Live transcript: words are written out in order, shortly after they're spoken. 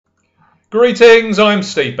Greetings, I'm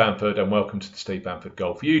Steve Bamford and welcome to the Steve Bamford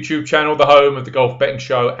Golf YouTube channel, the home of the Golf Betting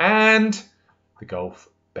Show and the Golf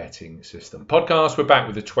Betting System podcast. We're back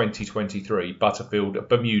with the 2023 Butterfield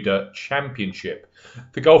Bermuda Championship.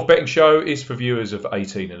 The Golf Betting Show is for viewers of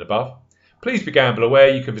 18 and above. Please be gamble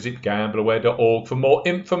aware. You can visit gambleaware.org for more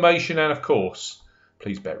information and, of course,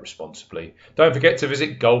 please bet responsibly. Don't forget to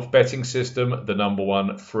visit Golf Betting System, the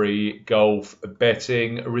 #1 free golf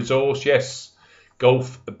betting resource. Yes,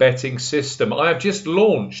 Golf Betting System. I have just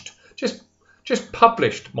launched, just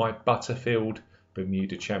published my Butterfield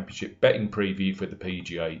Bermuda Championship betting preview for the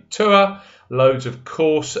PGA Tour. Loads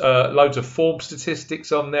of form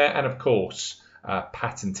statistics on there, and of course,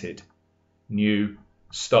 patented new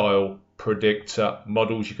style predictor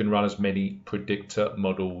models. You can run as many predictor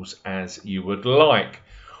models as you would like.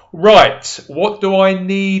 Right, what do I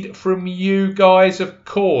need from you guys? Of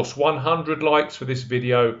course, 100 likes for this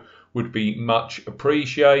video would be much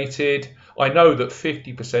appreciated. I know that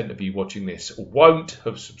 50% of you watching this won't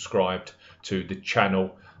have subscribed to the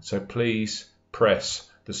channel, so please press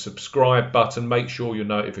the subscribe button. Make sure your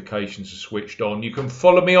notifications are switched on. You can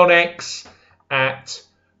follow me on X at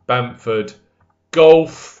Bamford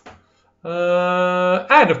Golf.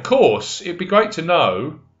 And of course, it'd be great to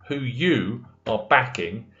know who you are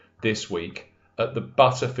backing this week at the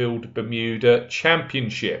Butterfield Bermuda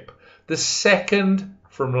Championship, the second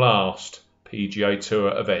from last PGA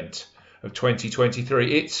Tour event of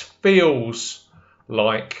 2023. It feels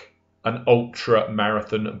like an ultra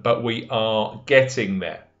marathon, but we are getting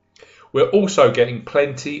there. We're also getting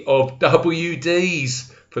plenty of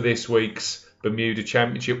WDs for this week's Bermuda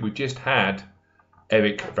Championship. We've just had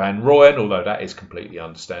Erik van Rooyen, although that is completely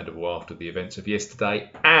understandable after the events of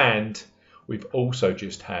yesterday, and we've also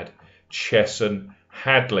just had Chesson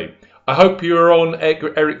Hadley. I hope you were on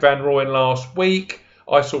Erik van Rooyen last week.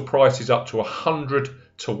 I saw prices up to 100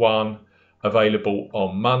 to 1 available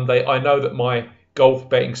on Monday. I know that my Golf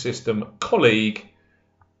Betting System colleague,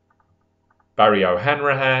 Barry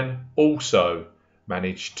O'Hanrahan, also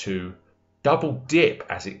managed to double dip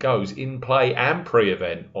as it goes in play and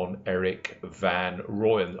pre-event on Erik van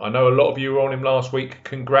Rooyen. I know a lot of you were on him last week.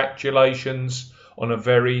 Congratulations on a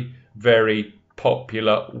very, very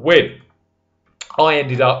popular win. I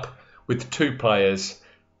ended up with two players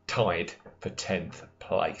tied for 10th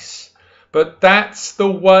place. But that's the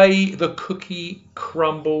way the cookie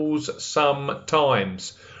crumbles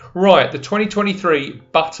sometimes. Right, the 2023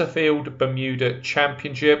 Butterfield Bermuda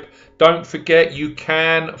Championship. Don't forget you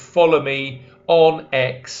can follow me on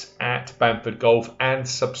X at Bamford Golf and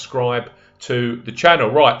subscribe to the channel.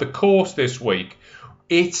 Right, the course this week.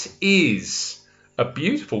 It is a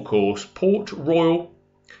beautiful course, Port Royal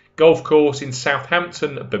Golf Course in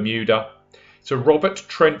Southampton, Bermuda. It's a Robert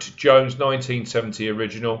Trent Jones 1970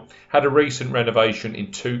 original. Had a recent renovation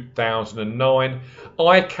in 2009.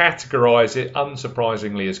 I categorise it,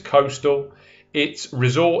 unsurprisingly, as coastal. It's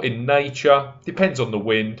resort in nature. Depends on the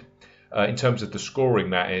wind, in terms of the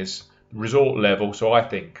scoring, that is. Resort level, so I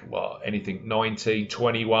think, well, anything 19,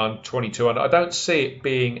 21, 22. And I don't see it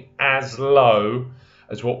being as low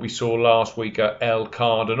as what we saw last week at El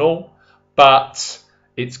Cardinal. But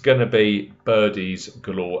it's going to be birdies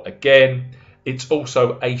galore again. It's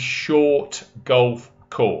also a short golf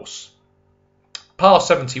course. Par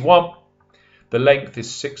 71. The length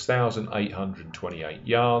is 6,828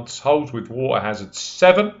 yards. Holes with water hazard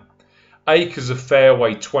 7. Acres of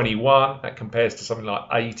fairway 21. That compares to something like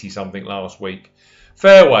 80 something last week.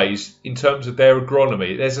 Fairways, in terms of their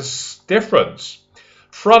agronomy, there's a difference.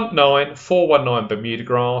 Front 9, 419 Bermuda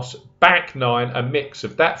grass. Back 9, a mix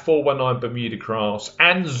of that 419 Bermuda grass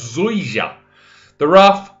and zoysia. The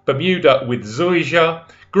rough, Bermuda with zoysia.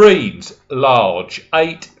 Greens, large,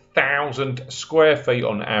 8,000 square feet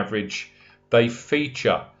on average. They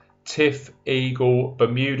feature Tiff Eagle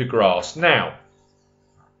Bermuda grass. Now,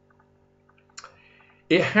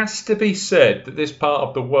 it has to be said that this part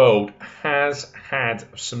of the world has had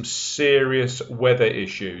some serious weather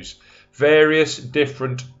issues. Various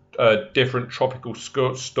different tropical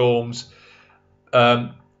storms.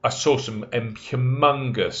 I saw some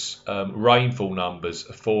humongous rainfall numbers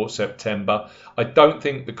for September. I don't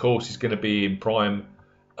think the course is going to be in prime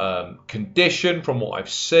condition from what I've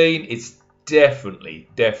seen. It's definitely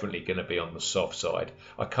going to be on the soft side.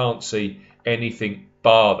 I can't see anything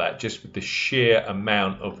bar that, just with the sheer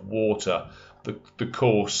amount of water the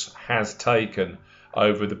course has taken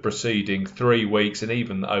over the preceding 3 weeks and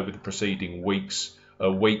even over the preceding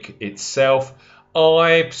week itself.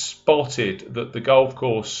 I've spotted that the golf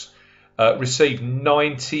course received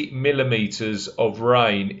 90 millimetres of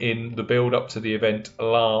rain in the build-up to the event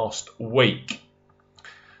last week.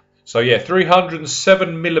 So yeah,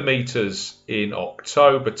 307 millimetres in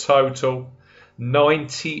October total,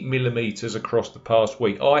 90 millimetres across the past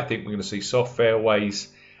week. I think we're going to see soft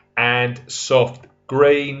fairways and soft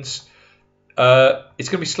greens. It's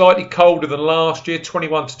going to be slightly colder than last year,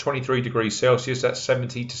 21 to 23 degrees Celsius. That's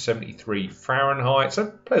 70 to 73 Fahrenheit, so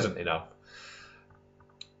pleasant enough.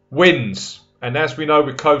 Winds. And as we know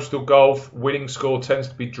with coastal golf, winning score tends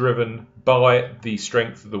to be driven by the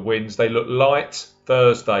strength of the winds. They look light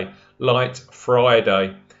Thursday, light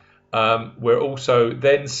Friday. We're also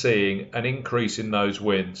then seeing an increase in those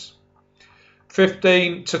winds.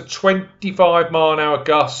 15 to 25 mile an hour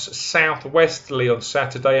gusts southwesterly on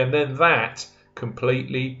Saturday, and then that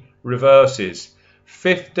completely reverses.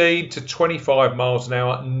 15 to 25 miles an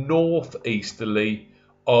hour northeasterly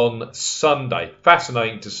on Sunday.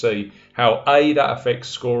 Fascinating to see how A, that affects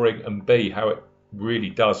scoring, and B, how it really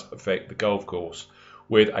does affect the golf course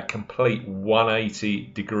with a complete 180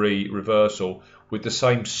 degree reversal with the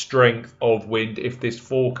same strength of wind if this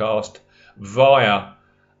forecast via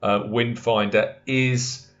Windfinder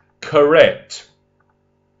is correct.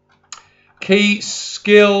 Key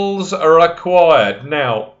skills are required.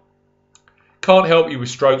 Now, can't help you with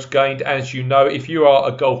strokes gained. As you know, if you are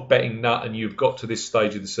a golf betting nut and you've got to this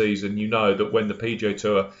stage of the season, you know that when the PGA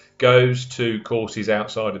Tour goes to courses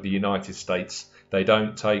outside of the United States, they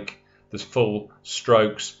don't take the full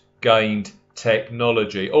strokes gained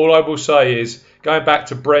technology. All I will say is, going back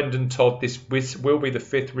to Brendan Todd, this will be the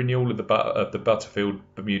 5th renewal of the Butterfield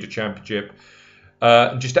Bermuda Championship.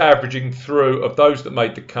 Just averaging through of those that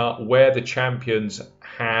made the cut, where the champions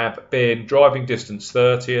have been: driving distance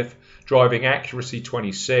 30th, driving accuracy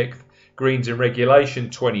 26th, greens in regulation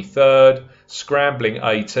 23rd, scrambling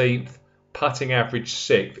 18th, putting average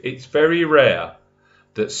 6th. It's very rare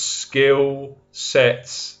that skill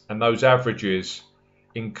sets and those averages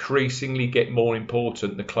increasingly get more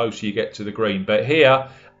important the closer you get to the green. But here,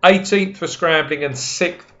 18th for scrambling and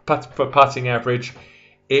 6th for putting average.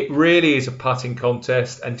 It really is a putting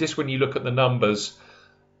contest. And just when you look at the numbers,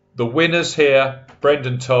 the winners here,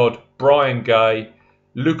 Brendan Todd, Brian Gay,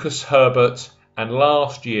 Lucas Herbert, and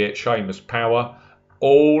last year, Seamus Power,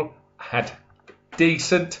 all had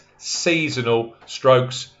decent seasonal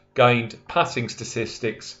strokes gained putting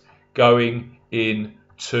statistics going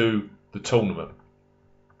into the tournament.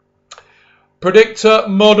 Predictor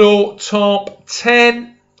Model Top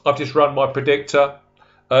 10. I've just run my predictor.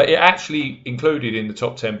 It actually included in the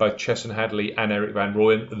top 10 both Chesson Hadley and Eric Van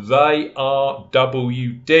Rooyen. They are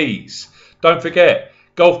WDs. Don't forget,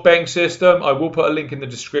 golf betting system. I will put a link in the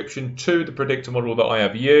description to the predictor model that I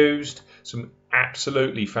have used. Some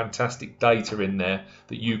absolutely fantastic data in there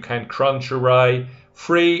that you can crunch array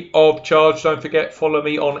free of charge. Don't forget, follow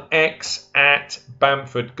me on X at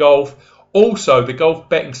Bamford Golf. Also, the Golf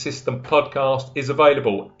Betting System podcast is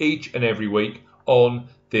available each and every week on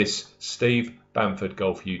this Steve Bamford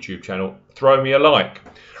Golf YouTube channel. Throw me a like.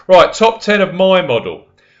 Right, top 10 of my model.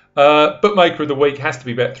 Bookmaker of the week has to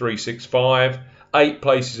be Bet365. 8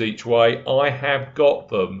 places each way. I have got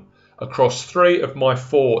them across 3 of my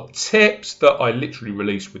 4 tips that I literally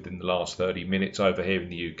released within the last 30 minutes over here in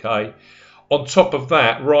the UK. On top of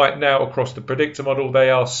that, right now across the predictor model, they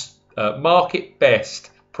are market best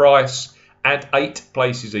price and 8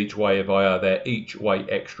 places each way via their each way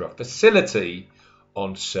extra facility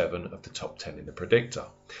on 7 of the top 10 in the predictor.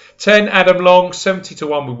 10, Adam Long, 70 to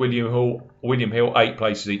 1 with William Hill, 8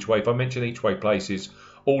 places each way. If I mention each way places,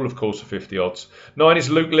 all of course are 50 odds. 9 is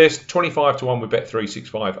Luke List, 25 to 1 with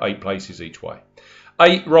Bet365, 8 places each way.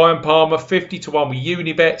 8, Ryan Palmer, 50 to 1 with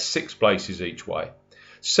Unibet, 6 places each way.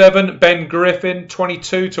 7, Ben Griffin,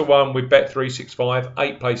 22 to 1 with Bet365,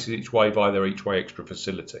 8 places each way via their each way extra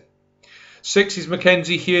facility. 6 is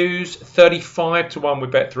Mackenzie Hughes, 35 to 1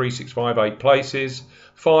 with Bet365, 8 places.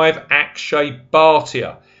 5, Akshay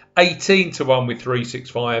Bhatia, 18 to 1 with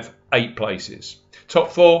 365, 8 places.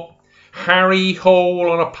 Top 4, Harry Hall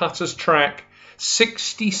on a putter's track,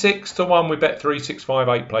 66 to 1 with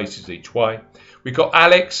Bet365, 8 places each way. We've got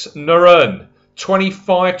Alex Naran,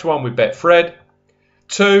 25 to 1 with Betfred.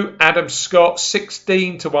 2, Adam Scott,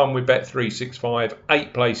 16 to 1 with Bet365,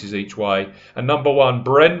 8 places each way. And number 1,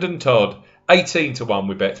 Brendan Todd, 18 to 1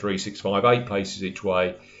 with Bet365, 8 places each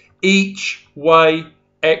way. Each way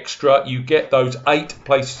extra, you get those 8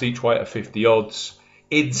 places each way at 50 odds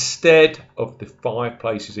instead of the 5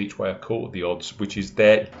 places each way at quarter the odds, which is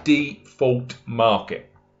their default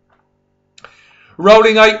market.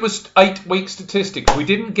 Rolling 8-week statistics. We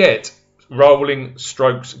didn't get rolling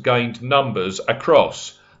strokes gained numbers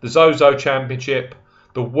across the Zozo Championship,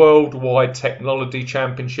 the Worldwide Technology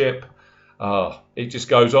Championship, It just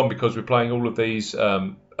goes on because we're playing all of these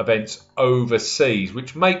events overseas,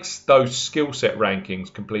 which makes those skill set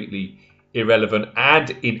rankings completely irrelevant and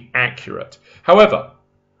inaccurate. However,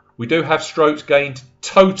 we do have strokes gained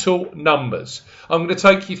total numbers. I'm going to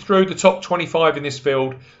take you through the top 25 in this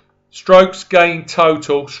field. Strokes gained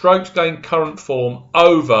total, strokes gained current form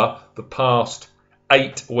over the past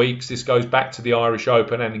 8 weeks. This goes back to the Irish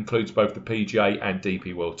Open and includes both the PGA and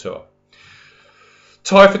DP World Tour.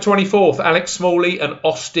 Tie for 24th, Alex Smalley and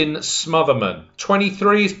Austin Smotherman.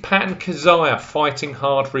 23 is Patton Kizzire fighting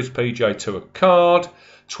hard for his PGA Tour card.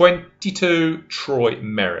 22, Troy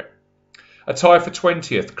Merritt. A tie for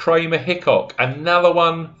 20th, Kramer Hickok, another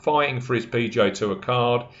one fighting for his PGA Tour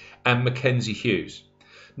card, and Mackenzie Hughes.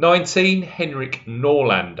 19, Henrik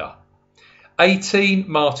Norlander. 18,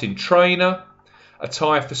 Martin Traynor. A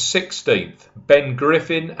tie for 16th, Ben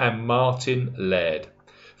Griffin and Martin Laird.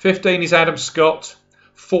 15 is Adam Scott.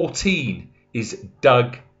 14 is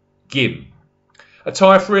Doug Gim. A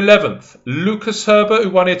tie for 11th, Lucas Herbert,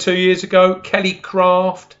 who won here 2 years ago, Kelly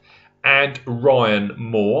Craft and Ryan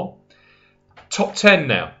Moore. Top 10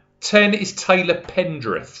 now. 10 is Taylor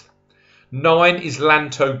Pendrith. 9 is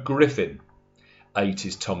Lanto Griffin. 8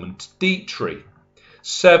 is Tom Dietrich.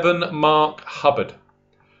 7, Mark Hubbard.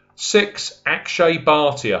 6, Akshay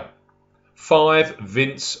Bhatia. 5,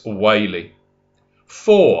 Vince Whaley.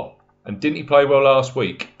 4, and didn't he play well last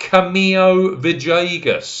week, Camilo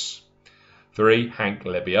Villegas. 3, Hank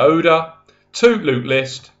Lebioda. 2, Luke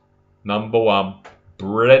List. Number 1,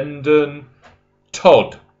 Brendan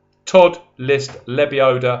Todd. Todd, List,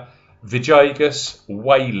 Lebioda, Villegas,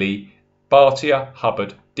 Whaley, Bhatia,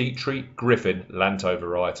 Hubbard, Dietrich, Griffin, Lanto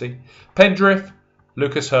variety. Pendrith,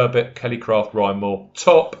 Lucas Herbert, Kelly Craft, Ryan Moore.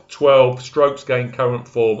 Top 12 strokes gained current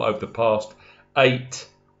form over the past 8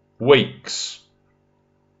 weeks.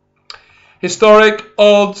 Historic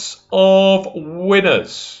odds of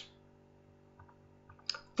winners.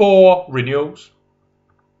 4 renewals.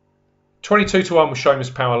 22 to 1 was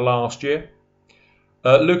Seamus Power last year.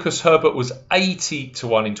 Lucas Herbert was 80 to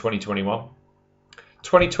 1 in 2021.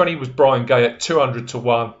 2020 was Brian Gay at 200 to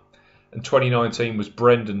 1. And 2019 was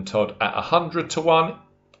Brendan Todd at 100 to 1.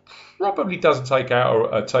 Probably doesn't take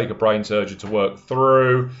a brain surgeon to work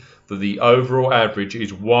through that the overall average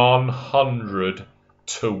is 100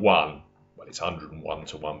 to 1. Well, it's 101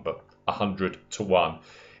 to 1, but 100 to 1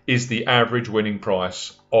 is the average winning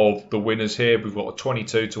price of the winners here. We've got a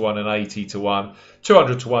 22 to 1, an 80 to 1,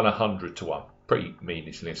 200 to 1, 100 to 1. Pretty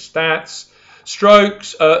meaningless stats.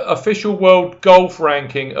 Strokes, official world golf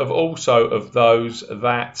ranking of those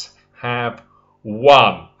that have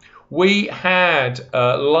won. We had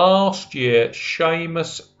last year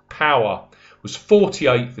Seamus Power was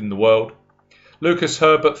 48th in the world. Lucas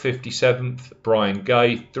Herbert 57th. Brian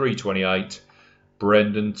Gay 328.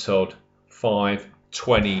 Brendan Todd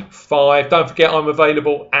 525. Don't forget I'm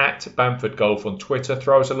available at Bamford Golf on Twitter.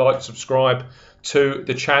 Throw us a like, subscribe to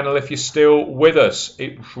the channel if you're still with us.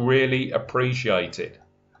 It's really appreciated.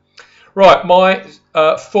 Right, my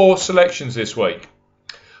 4 selections this week.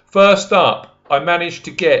 First up, I managed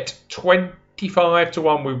to get 25 to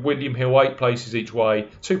 1 with William Hill, 8 places each way,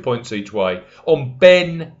 2 points each way, on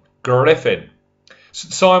Ben Griffin.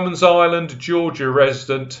 St Simon's Island, Georgia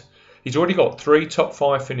resident. He's already got 3 top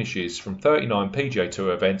 5 finishes from 39 PGA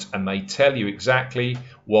Tour events, and they tell you exactly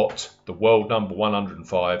what the world number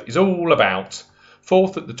 105 is all about.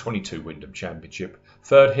 4th at the 22 Wyndham Championship,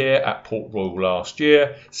 3rd here at Port Royal last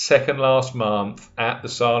year, 2nd last month at the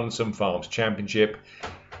Silenson Farms Championship.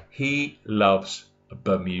 He loves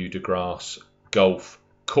Bermuda grass golf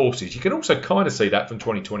courses. You can also kind of see that from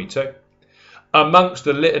 2022. Amongst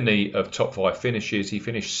the litany of top 5 finishes, he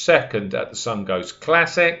finished 2nd at the Sun Goes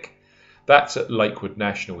Classic. That's at Lakewood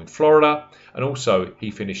National in Florida. And also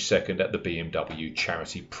he finished 2nd at the BMW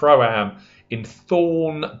Charity Pro-Am in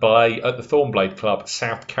Thornblade, at the Thornblade Club,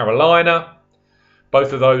 South Carolina.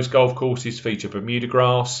 Both of those golf courses feature Bermuda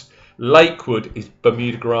grass. Lakewood is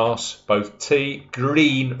Bermuda grass, both tee,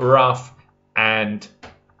 green, rough and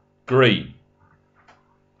green.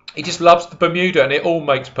 He just loves the Bermuda and it all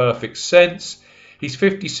makes perfect sense. He's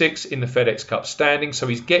 56 in the FedEx Cup standing, so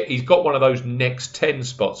he's got one of those next 10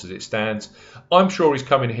 spots as it stands. I'm sure he's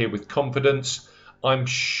coming here with confidence. I'm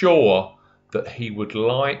sure that he would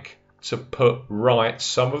like to put right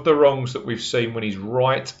some of the wrongs that we've seen when he's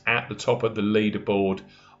right at the top of the leaderboard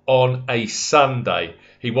on a Sunday.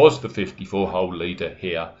 He was the 54-hole leader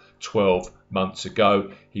here 12 months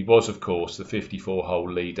ago. He was, of course, the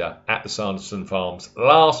 54-hole leader at the Sanderson Farms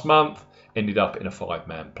last month. Ended up in a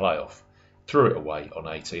 5-man playoff. Threw it away on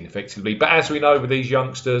 18 effectively. But as we know with these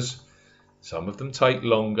youngsters, Some of them take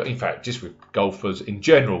longer. In fact, just with golfers in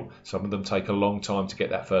general, some of them take a long time to get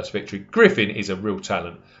that first victory. Griffin is a real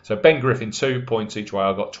talent. So Ben Griffin, 2 points each way.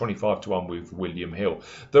 I got 25-1 with William Hill.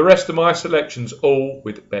 The rest of my selections all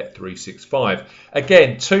with Bet365.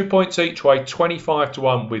 Again, 2 points each way,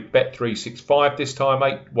 25-1 with Bet365 this time.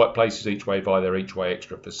 8 places each way via their each way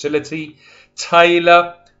extra facility.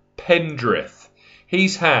 Taylor Pendrith.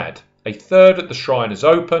 He's had a third at the Shriners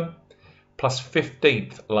Open, plus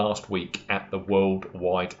 15th last week at the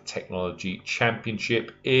Worldwide Technology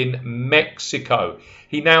Championship in Mexico.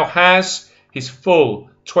 He now has his full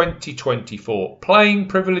 2024 playing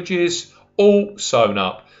privileges all sewn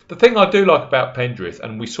up. The thing I do like about Pendrith,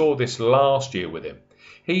 and we saw this last year with him,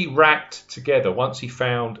 he racked together, once he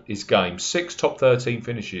found his game, 6 top 13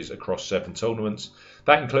 finishes across 7 tournaments.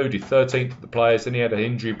 That included 13th at the Players, then he had an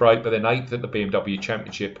injury break, but then 8th at the BMW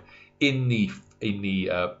Championship in the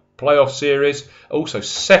playoff series, also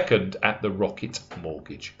 2nd at the Rocket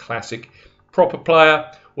Mortgage Classic. Proper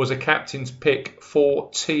player, was a captain's pick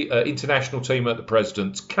for international team at the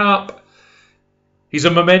President's Cup. He's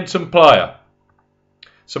a momentum player.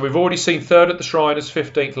 So we've already seen 3rd at the Shriners,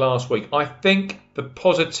 15th last week. I think the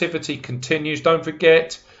positivity continues. Don't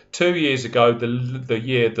forget, 2 years ago, the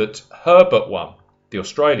year that Herbert won, the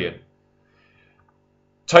Australian,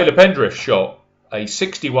 Taylor Pendrith shot a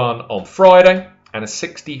 61 on Friday and a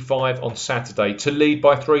 65 on Saturday to lead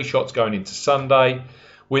by 3 shots going into Sunday.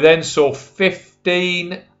 We then saw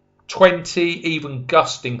 15, 20, even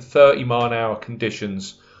gusting 30-mile-an-hour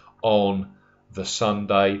conditions on the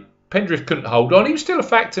Sunday. Pendrith couldn't hold on. He was still a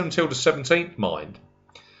factor until the 17th, mind.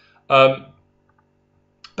 But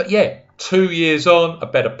yeah, 2 years on, a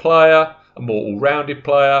better player, a more all-rounded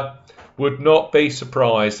player. Would not be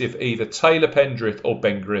surprised if either Taylor Pendrith or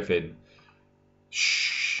Ben Griffin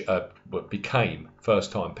became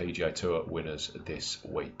first-time PGA Tour winners this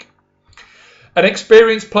week. An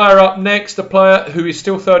experienced player up next, a player who is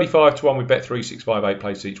still 35-1 with Bet365, 8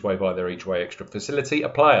 places each way via their each way extra facility. A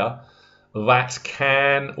player that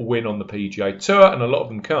can win on the PGA Tour, and a lot of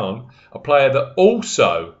them can't. A player that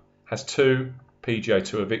also has 2 PGA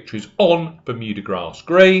Tour victories on Bermuda grass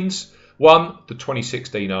greens. One, the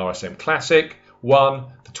 2016 RSM Classic. One,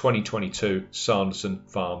 the 2022 Sanderson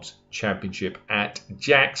Farms Championship at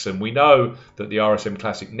Jackson. We know that the RSM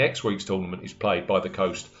Classic next week's tournament is played by the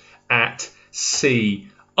coast at Sea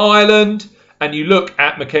Island. And you look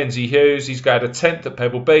at Mackenzie Hughes, he's got a 10th at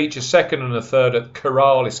Pebble Beach, a 2nd and a 3rd at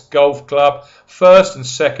Corrales Golf Club, 1st and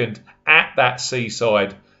 2nd at that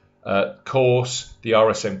seaside course, the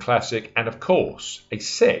RSM Classic, and of course a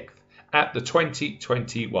 6th at the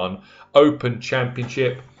 2021 Open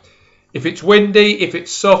Championship. If it's windy, if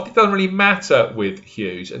it's soft, it doesn't really matter with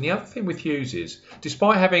Hughes. And the other thing with Hughes is,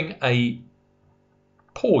 despite having a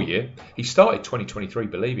poor year, he started 2023,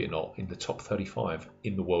 believe it or not, in the top 35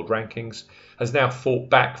 in the world rankings, has now fought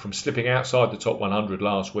back from slipping outside the top 100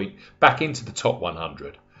 last week, back into the top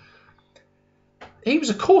 100. He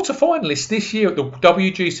was a quarter-finalist this year at the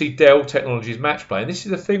WGC Dell Technologies match play. And this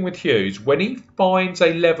is the thing with Hughes. When he finds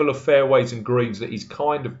a level of fairways and greens that he's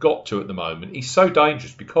kind of got to at the moment, he's so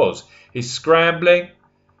dangerous because his scrambling,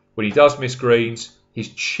 when he does miss greens, his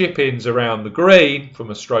chip-ins around the green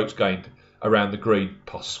from a strokes gained around the green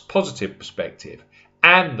positive perspective,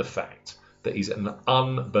 and the fact that he's an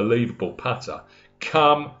unbelievable putter,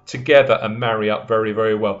 come together and marry up very,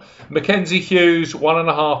 very well. Mackenzie Hughes,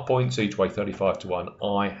 1.5 points each way, 35-1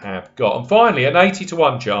 I have got. And finally, an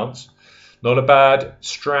 80-1 chance. Not a bad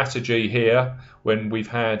strategy here when we've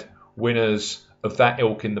had winners of that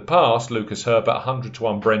ilk in the past. Lucas Herbert,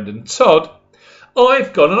 100-1 Brendan Todd.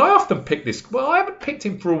 I've gone, and I often pick this, well, I haven't picked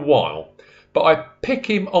him for a while, but I pick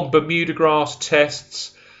him on Bermuda grass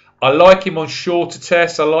tests. I like him on shorter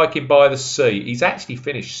tests. I like him by the sea. He's actually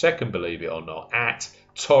finished 2nd, believe it or not, at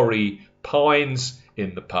Torrey Pines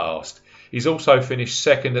in the past. He's also finished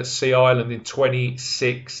 2nd at Sea Island in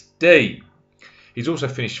 2016. He's also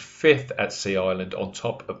finished 5th at Sea Island on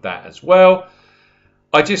top of that as well.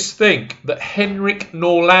 I just think that Henrik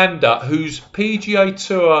Norlander, whose PGA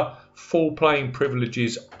Tour full playing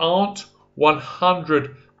privileges aren't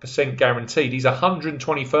 100% guaranteed. He's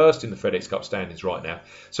 121st in the FedEx Cup standings right now.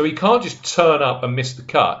 So he can't just turn up and miss the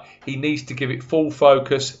cut. He needs to give it full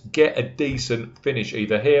focus, get a decent finish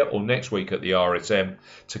either here or next week at the RSM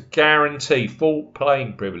to guarantee full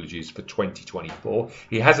playing privileges for 2024.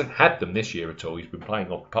 He hasn't had them this year at all. He's been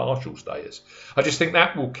playing off partial status. I just think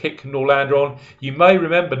that will kick Norlander on. You may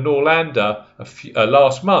remember Norlander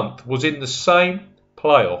last month was in the same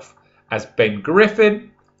playoff as Ben Griffin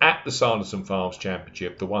at the Sanderson Farms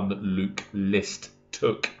Championship, the one that Luke List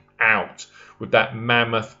took out with that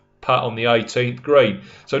mammoth putt on the 18th green.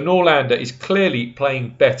 So Norlander is clearly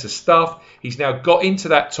playing better stuff. He's now got into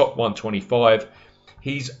that top 125.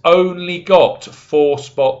 He's only got 4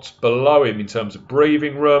 spots below him in terms of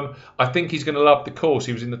breathing room. I think he's going to love the course.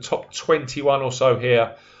 He was in the top 21 or so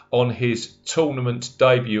here on his tournament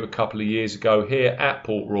debut a couple of years ago here at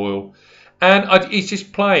Port Royal. And he's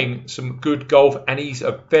just playing some good golf, and he's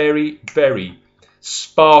a very, very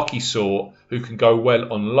sparky sort who can go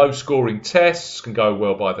well on low-scoring tests, can go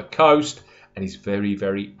well by the coast, and he's very,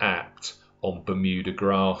 very apt on Bermuda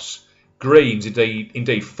grass. Greens,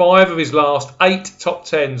 indeed. 5 of his last 8 top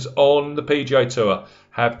 10s on the PGA Tour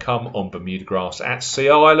have come on Bermuda grass at Sea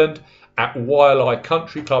Island, at Waialae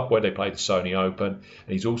Country Club, where they played the Sony Open, and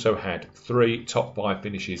he's also had 3 top 5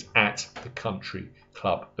 finishes at the Country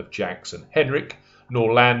Club of Jackson. Henrik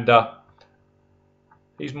Norlander,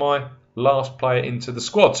 he's my last player into the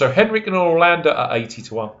squad. So Henrik and Norlander are 80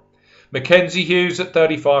 to 1. Mackenzie Hughes at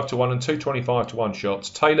 35 to 1 and 225 to 1 shots.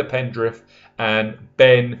 Taylor Pendriff and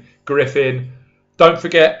Ben Griffin. Don't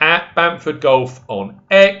forget, at Bamford Golf on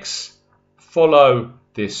X. Follow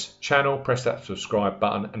this channel, press that subscribe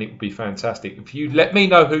button, and it would be fantastic if you let me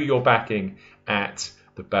know who you're backing at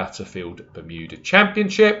the Butterfield Bermuda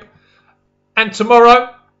Championship. And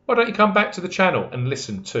tomorrow, why don't you come back to the channel and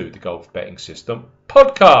listen to the Golf Betting System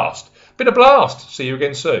podcast? Been a blast. See you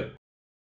again soon.